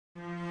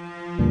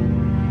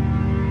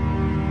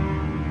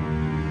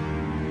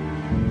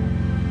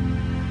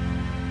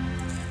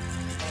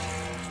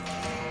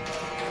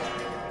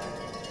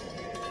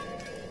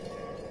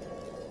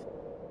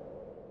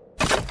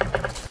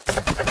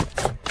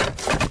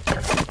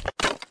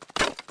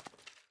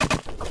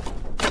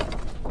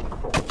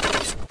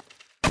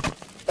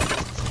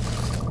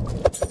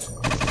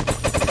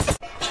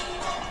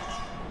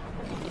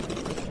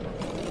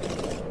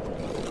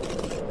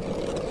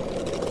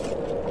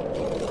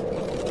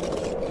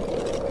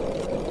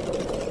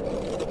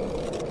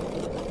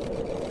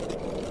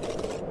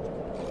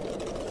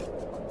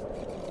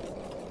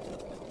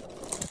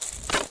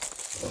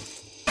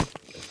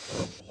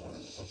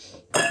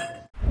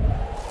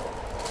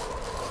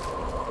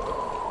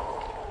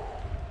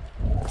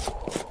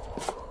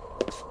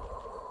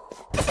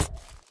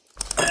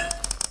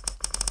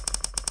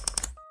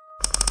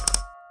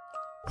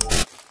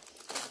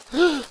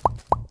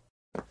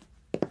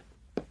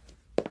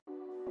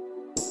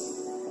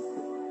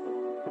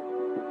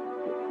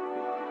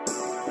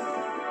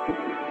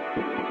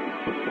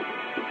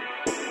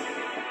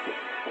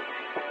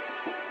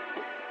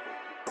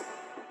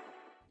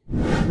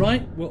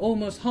Right, we're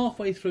almost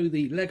halfway through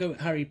the Lego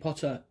Harry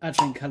Potter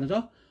Advent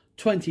Calendar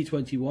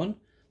 2021.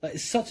 That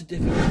is such a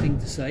difficult thing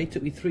to say. It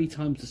took me 3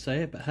 times to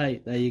say it, but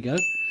hey, there you go.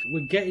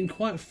 We're getting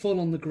quite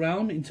full on the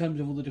ground in terms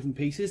of all the different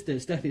pieces.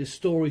 There's definitely a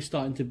story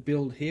starting to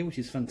build here, which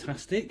is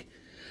fantastic.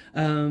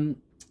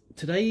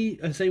 Today,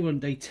 I say we're on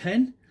day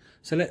 10.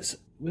 So let's,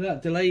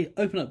 without delay,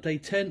 open up day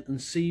 10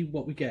 and see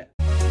what we get.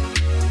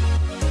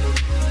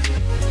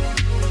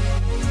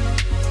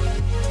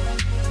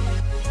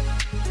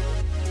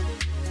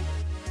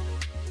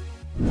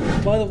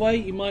 By the way,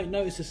 you might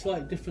notice a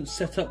slight different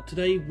setup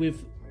today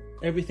with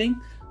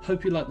everything.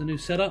 Hope you like the new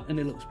setup and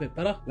it looks a bit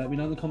better. Let me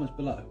know in the comments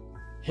below.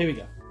 Here we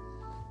go.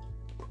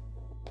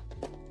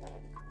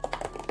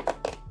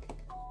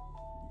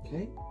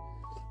 Okay.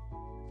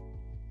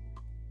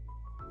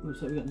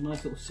 Looks like we've got a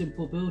nice little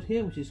simple build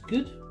here, which is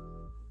good.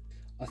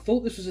 I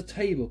thought this was a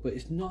table, but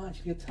it's not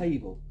actually a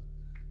table.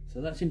 So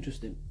that's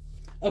interesting.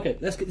 Okay,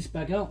 let's get this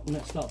bag out and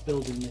let's start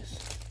building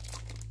this.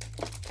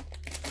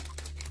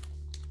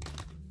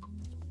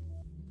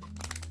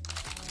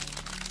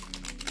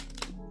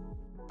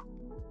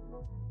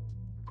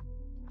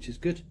 Which is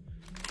good.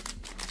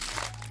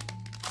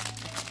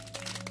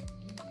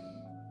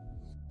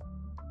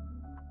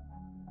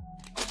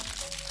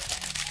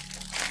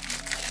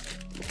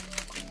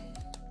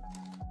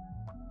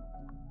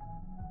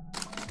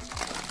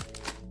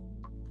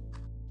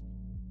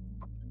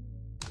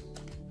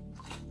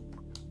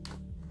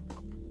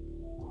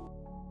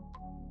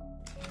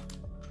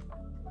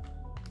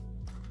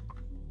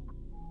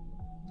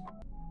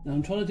 Now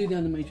I'm trying to do the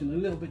animation a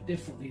little bit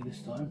differently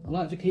this time. I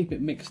like to keep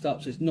it mixed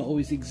up so it's not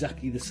always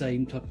exactly the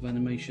same type of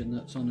animation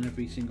that's on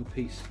every single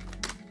piece.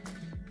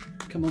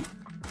 Come on.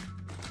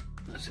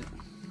 That's it.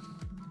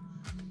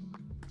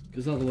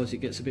 Because otherwise it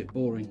gets a bit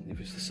boring if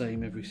it's the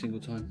same every single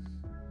time.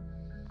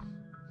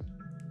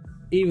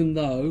 Even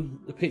though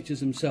the pictures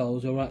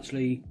themselves are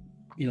actually,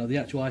 you know, the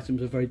actual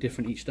items are very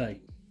different each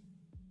day.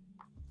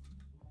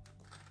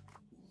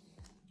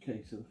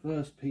 Okay, so the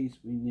first piece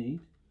we need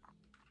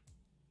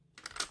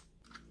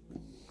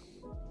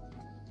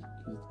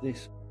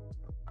this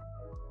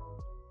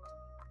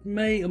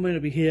may or may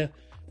not be here.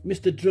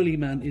 Mr. Drilly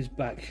Man is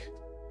back.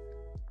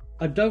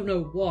 I don't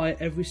know why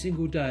every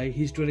single day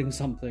he's drilling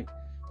something.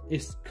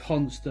 It's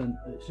constant.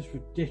 It's just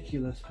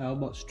ridiculous how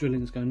much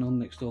drilling is going on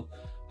next door.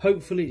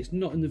 Hopefully it's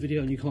not in the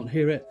video and you can't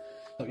hear it.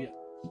 Oh yeah.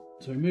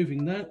 So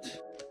removing that.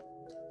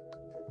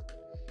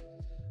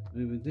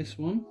 Moving this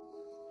one.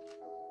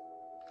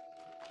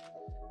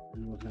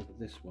 And we'll have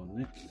this one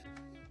next.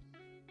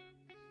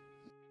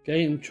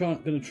 Okay, I'm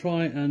going to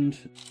try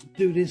and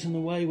do this in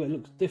a way where it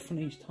looks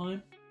different each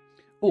time.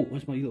 Oh,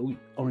 where's my little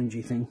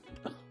orangey thing?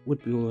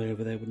 Would be all the way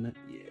over there, wouldn't it?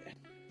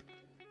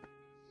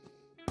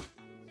 Yeah.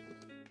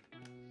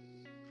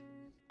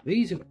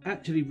 These are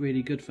actually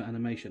really good for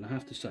animation, I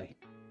have to say.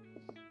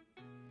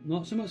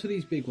 Not so much for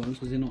these big ones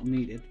because they're not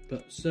needed,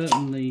 but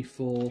certainly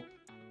for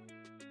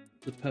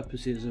the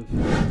purposes of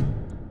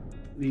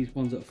these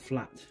ones that are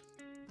flat,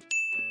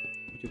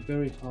 which are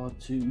very hard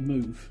to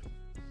move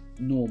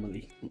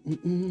normally.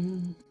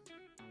 You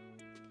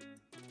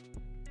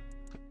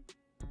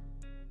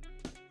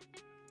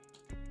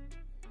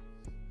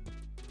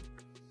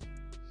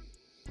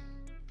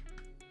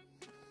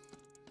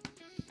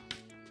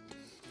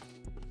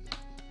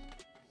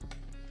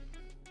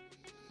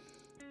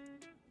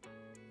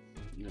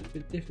know, a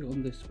bit difficult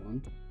on this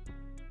one.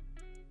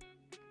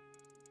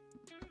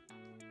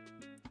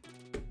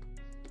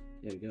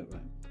 There we go,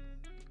 right.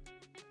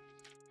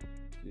 So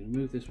you're going to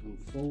move this one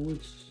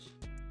forwards.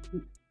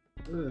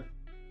 Might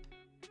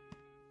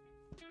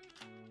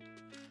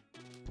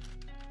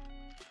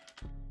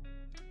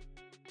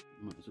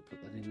as well put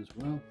that in as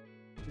well.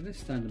 Okay, let's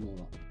stand them all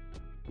up.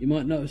 You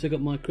might notice I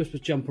got my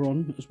Christmas jumper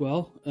on as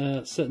well.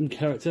 Certain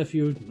character, if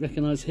you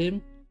recognise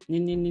him.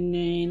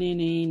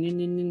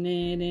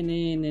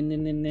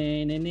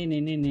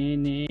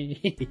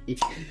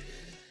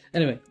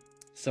 Anyway,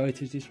 sorry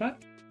to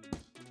distract.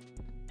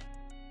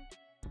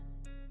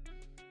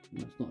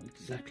 That's not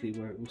exactly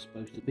where it was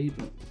supposed to be,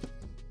 but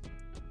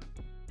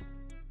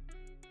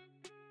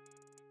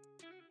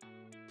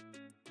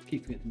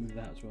keep forgetting to move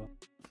that as well.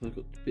 So I've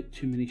got a bit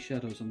too many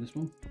shadows on this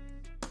one.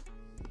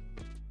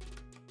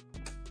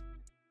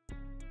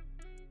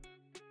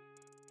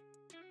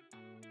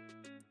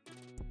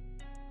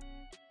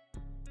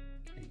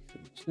 Okay, so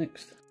what's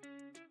next?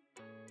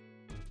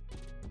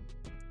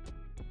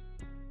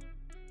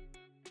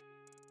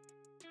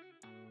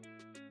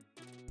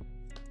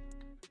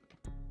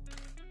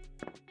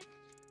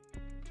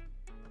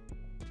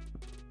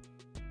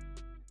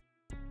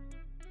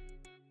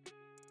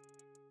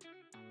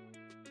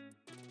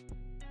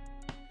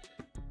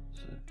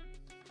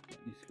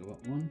 Needs to go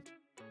up one.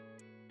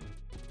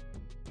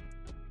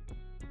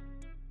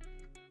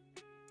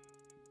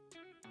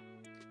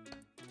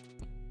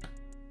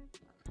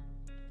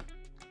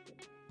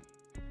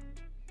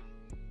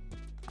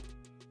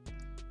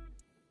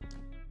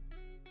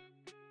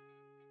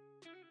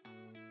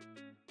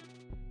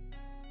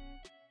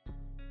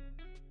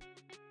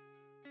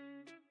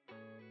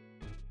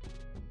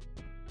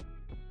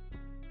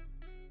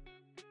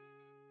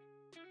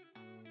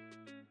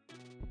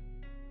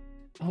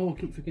 Oh, I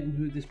keep forgetting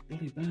who this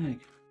bloody bag.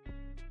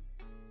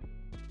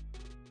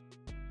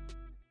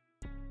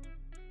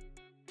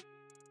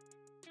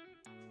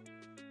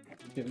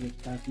 Get rid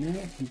of that now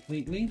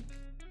completely.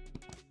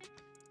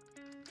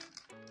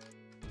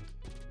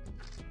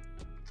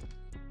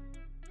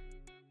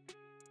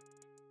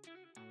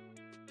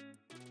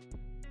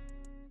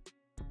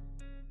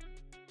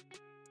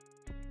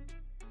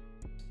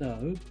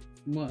 So,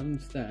 from what I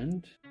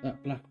understand,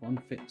 that black one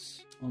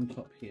fits on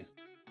top here.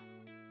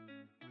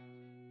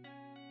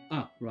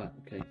 Ah, right,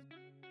 okay.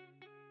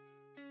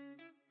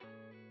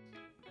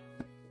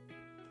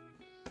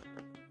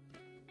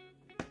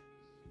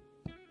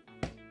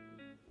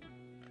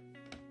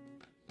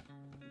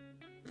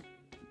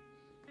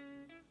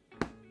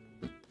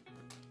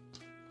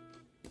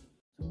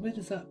 So where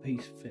does that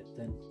piece fit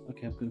then?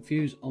 Okay, I'm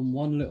confused on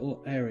one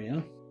little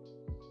area.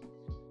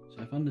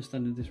 So if I'm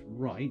understanding this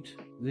right,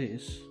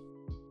 this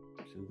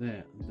to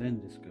there, and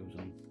then this goes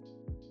on.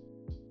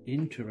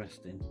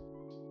 Interesting.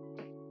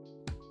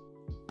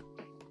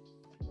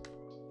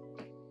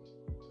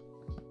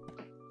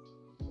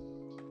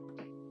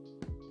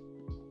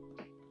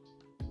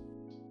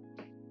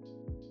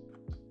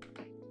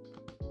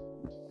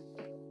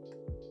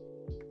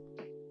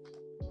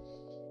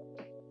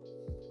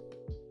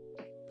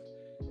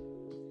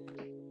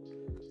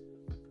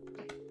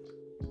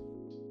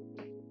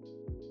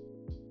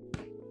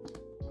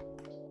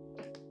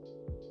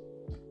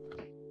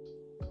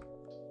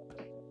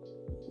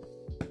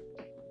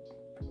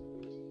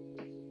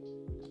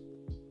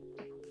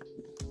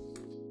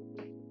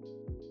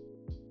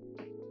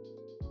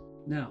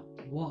 Now,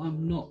 what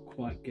I'm not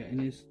quite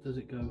getting is, does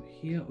it go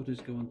here or does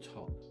it go on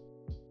top?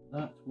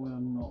 That's where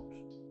I'm not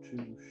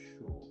too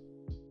sure.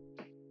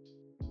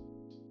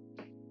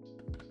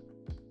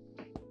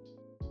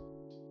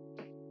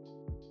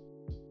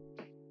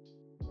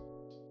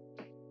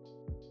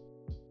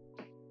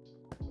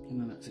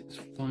 And then that's its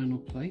final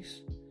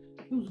place.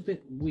 Feels a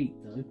bit weak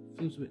though,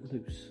 feels a bit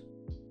loose.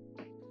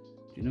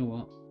 Do you know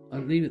what?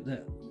 I'll leave it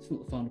there. It's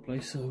not the final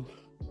place, so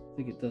I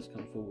think it does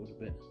come forward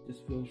a bit.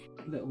 Just feels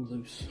a little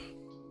loose.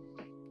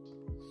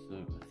 So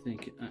I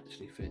think it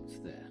actually fits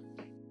there.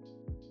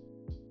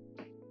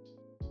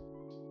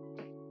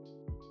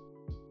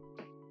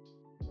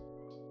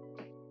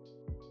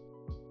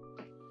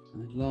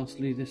 And then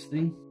lastly, this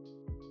thing.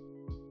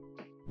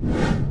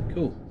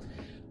 Cool.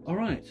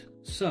 Alright,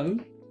 so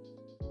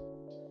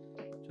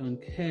try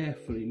and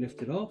carefully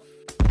lift it off.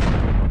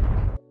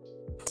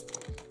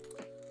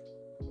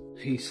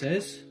 He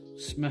says,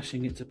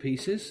 smashing it to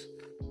pieces.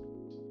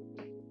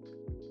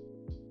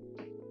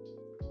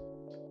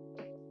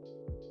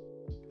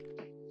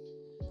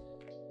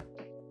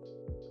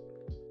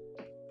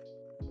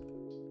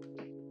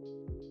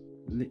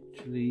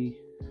 Literally,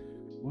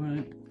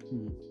 right.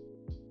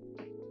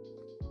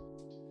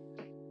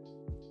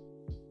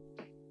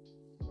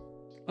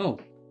 Oh,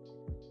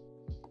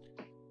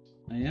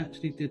 I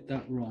actually did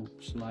that wrong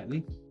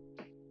slightly.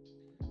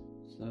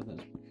 So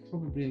that's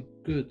probably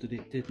good that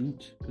it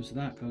didn't, because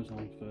that goes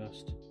on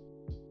first.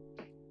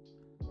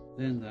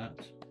 Then that.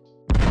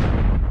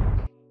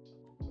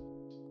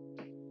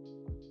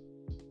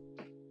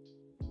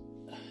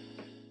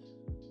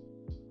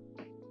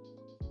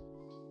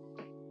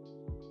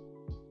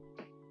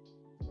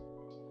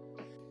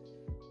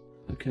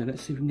 Okay,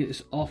 let's see if we can get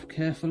this off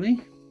carefully.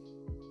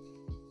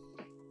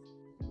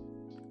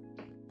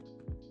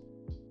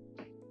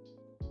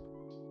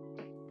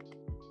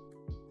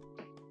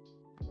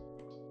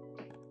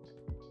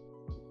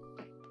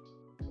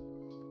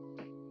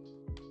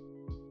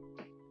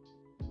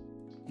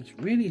 It's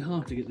really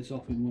hard to get this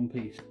off in one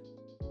piece.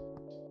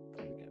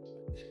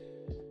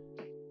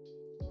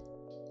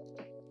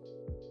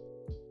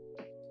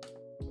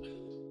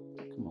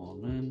 Come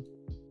on, man.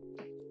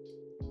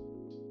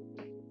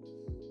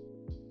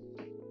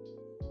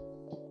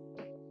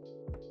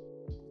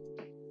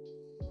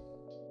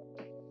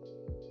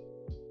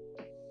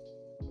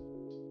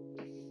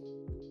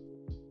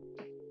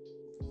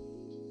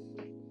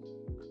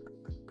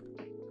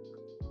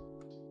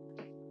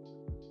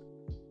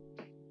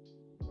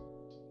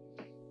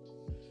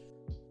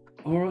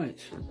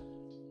 Alright,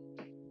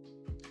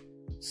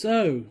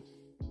 so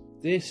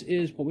this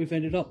is what we've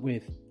ended up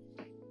with.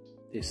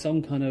 It's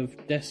some kind of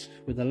desk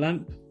with a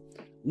lamp.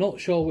 Not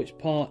sure which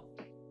part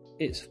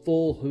it's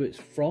for, who it's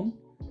from.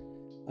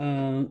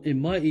 It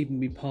might even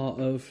be part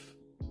of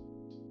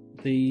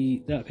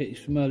that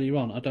picture from earlier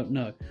on, I don't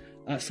know.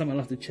 That's something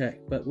I'll have to check,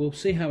 but we'll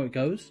see how it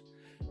goes.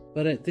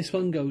 But this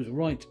one goes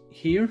right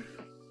here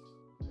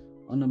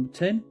on number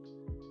 10,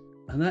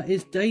 and that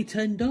is day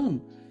 10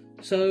 done.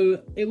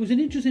 So it was an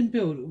interesting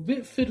build, a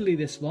bit fiddly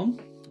this one,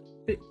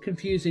 a bit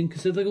confusing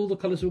because all the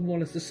colours were more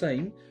or less the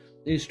same.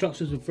 The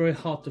instructions were very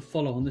hard to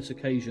follow on this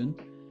occasion.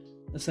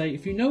 I say,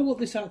 if you know what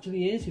this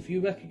actually is, if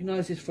you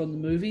recognise this from the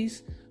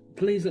movies,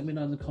 please let me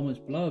know in the comments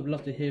below. I'd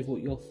love to hear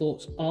what your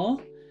thoughts are.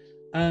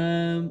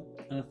 And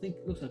I think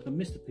it looks like I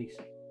missed a piece.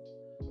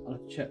 I'll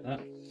have to check that.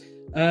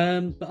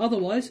 But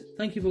otherwise,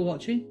 thank you for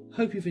watching.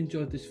 Hope you've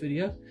enjoyed this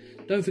video.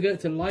 Don't forget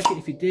to like it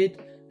if you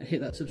did, and hit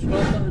that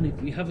subscribe button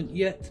if you haven't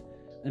yet,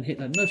 and hit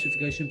that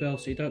notification bell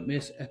so you don't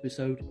miss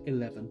episode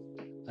 11.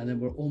 And then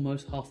we're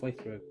almost halfway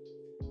through.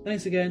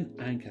 Thanks again,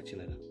 and catch you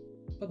later.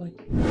 Bye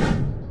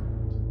bye.